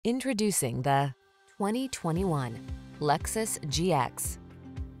Introducing the 2021 Lexus GX.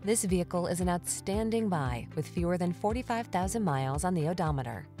 This vehicle is an outstanding buy with fewer than 45,000 miles on the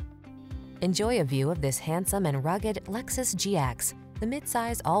odometer. Enjoy a view of this handsome and rugged Lexus GX, the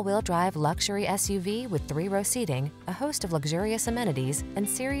midsize all-wheel drive luxury SUV with 3-row seating, a host of luxurious amenities, and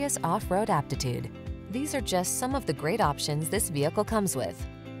serious off-road aptitude. These are just some of the great options this vehicle comes with: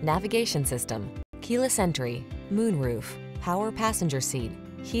 navigation system, keyless entry, moonroof, power passenger seat,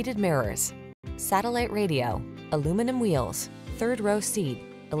 heated mirrors, satellite radio, aluminum wheels, 3rd-row seat,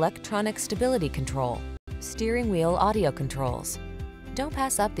 electronic stability control, steering wheel audio controls. Don't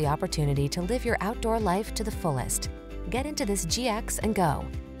pass up the opportunity to live your outdoor life to the fullest. Get into this GX and go.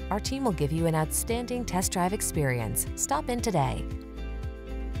 Our team will give you an outstanding test drive experience. Stop in today.